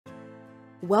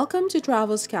Welcome to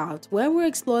TravelScout, where we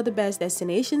explore the best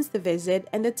destinations to visit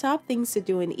and the top things to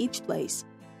do in each place.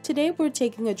 Today we're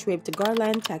taking a trip to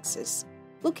Garland, Texas.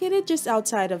 Located just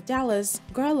outside of Dallas,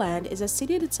 Garland is a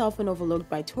city that's often overlooked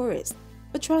by tourists.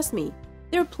 But trust me,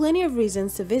 there are plenty of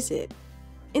reasons to visit.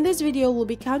 In this video, we'll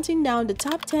be counting down the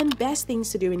top 10 best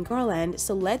things to do in Garland,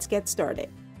 so let's get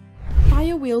started.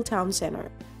 Firewheel Town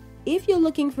Center. If you're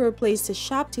looking for a place to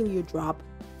shop till you drop,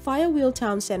 Firewheel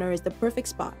Town Center is the perfect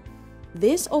spot.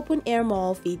 This open-air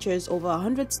mall features over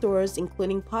 100 stores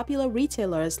including popular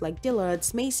retailers like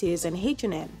Dillard's, Macy's, and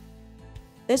H&M.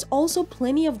 There's also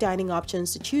plenty of dining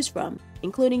options to choose from,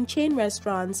 including chain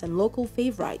restaurants and local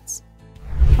favorites.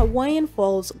 Hawaiian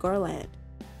Falls Garland.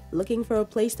 Looking for a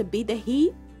place to beat the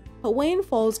heat? Hawaiian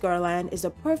Falls Garland is a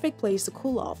perfect place to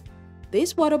cool off.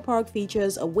 This water park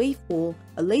features a wave pool,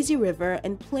 a lazy river,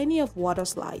 and plenty of water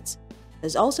slides.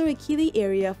 There's also a kiddie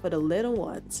area for the little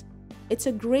ones. It's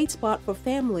a great spot for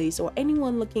families or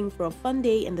anyone looking for a fun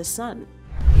day in the sun.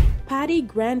 Patty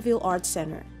Granville Arts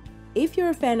Center. If you're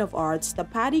a fan of arts, the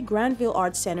Patty Granville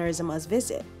Arts Center is a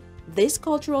must-visit. This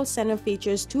cultural center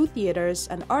features 2 theaters,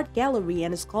 an art gallery,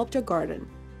 and a sculpture garden.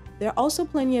 There are also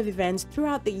plenty of events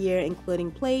throughout the year,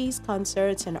 including plays,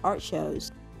 concerts, and art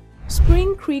shows.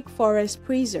 Spring Creek Forest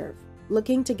Preserve.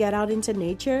 Looking to get out into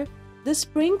nature? The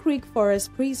Spring Creek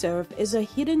Forest Preserve is a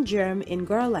hidden gem in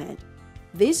Garland.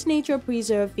 This nature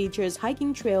preserve features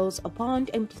hiking trails, a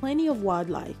pond, and plenty of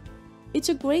wildlife. It's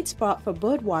a great spot for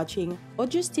bird watching or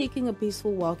just taking a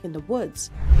peaceful walk in the woods.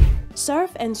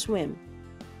 Surf and swim.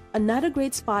 Another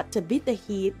great spot to beat the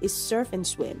heat is surf and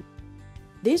swim.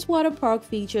 This water park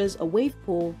features a wave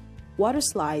pool, water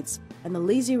slides, and a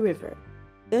lazy river.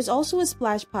 There's also a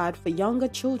splash pad for younger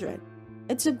children.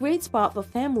 It's a great spot for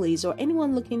families or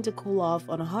anyone looking to cool off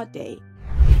on a hot day.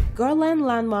 Garland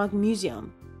Landmark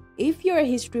Museum. If you're a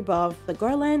history buff, the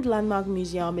Garland Landmark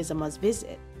Museum is a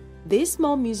must-visit. This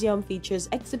small museum features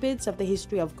exhibits of the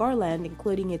history of Garland,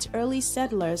 including its early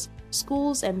settlers,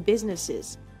 schools, and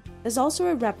businesses. There's also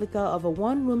a replica of a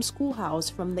one-room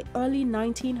schoolhouse from the early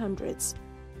 1900s.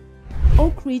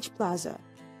 Oak Ridge Plaza.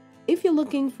 If you're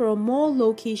looking for a more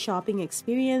low-key shopping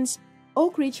experience,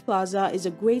 Oak Ridge Plaza is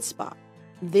a great spot.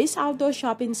 This outdoor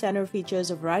shopping center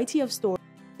features a variety of stores,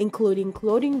 including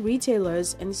clothing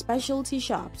retailers and specialty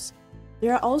shops.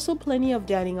 There are also plenty of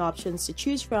dining options to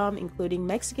choose from, including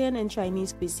Mexican and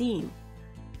Chinese cuisine.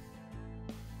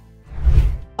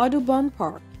 Audubon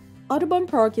Park. Audubon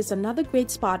Park is another great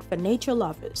spot for nature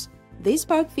lovers. This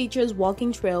park features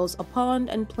walking trails, a pond,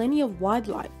 and plenty of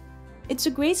wildlife. It's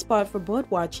a great spot for bird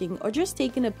watching or just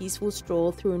taking a peaceful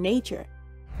stroll through nature.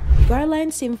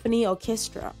 Garland Symphony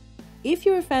Orchestra. If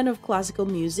you're a fan of classical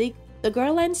music, the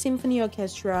Garland Symphony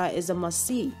Orchestra is a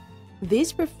must-see.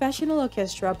 This professional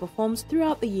orchestra performs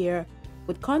throughout the year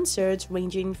with concerts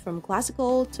ranging from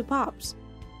classical to pops.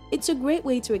 It's a great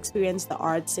way to experience the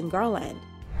arts in Garland.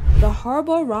 The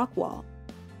Harbor Rock Wall.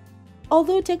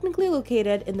 Although technically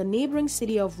located in the neighboring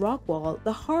city of Rockwall,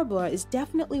 the harbor is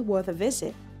definitely worth a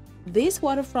visit. This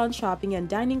waterfront shopping and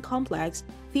dining complex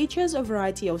features a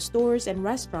variety of stores and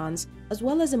restaurants, as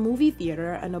well as a movie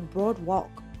theater and a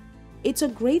boardwalk. It's a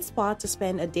great spot to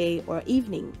spend a day or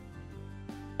evening.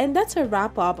 And that's a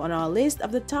wrap-up on our list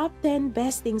of the top 10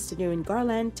 best things to do in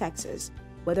Garland, Texas.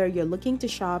 Whether you're looking to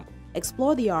shop,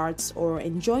 explore the arts, or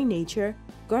enjoy nature,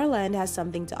 Garland has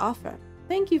something to offer.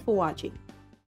 Thank you for watching.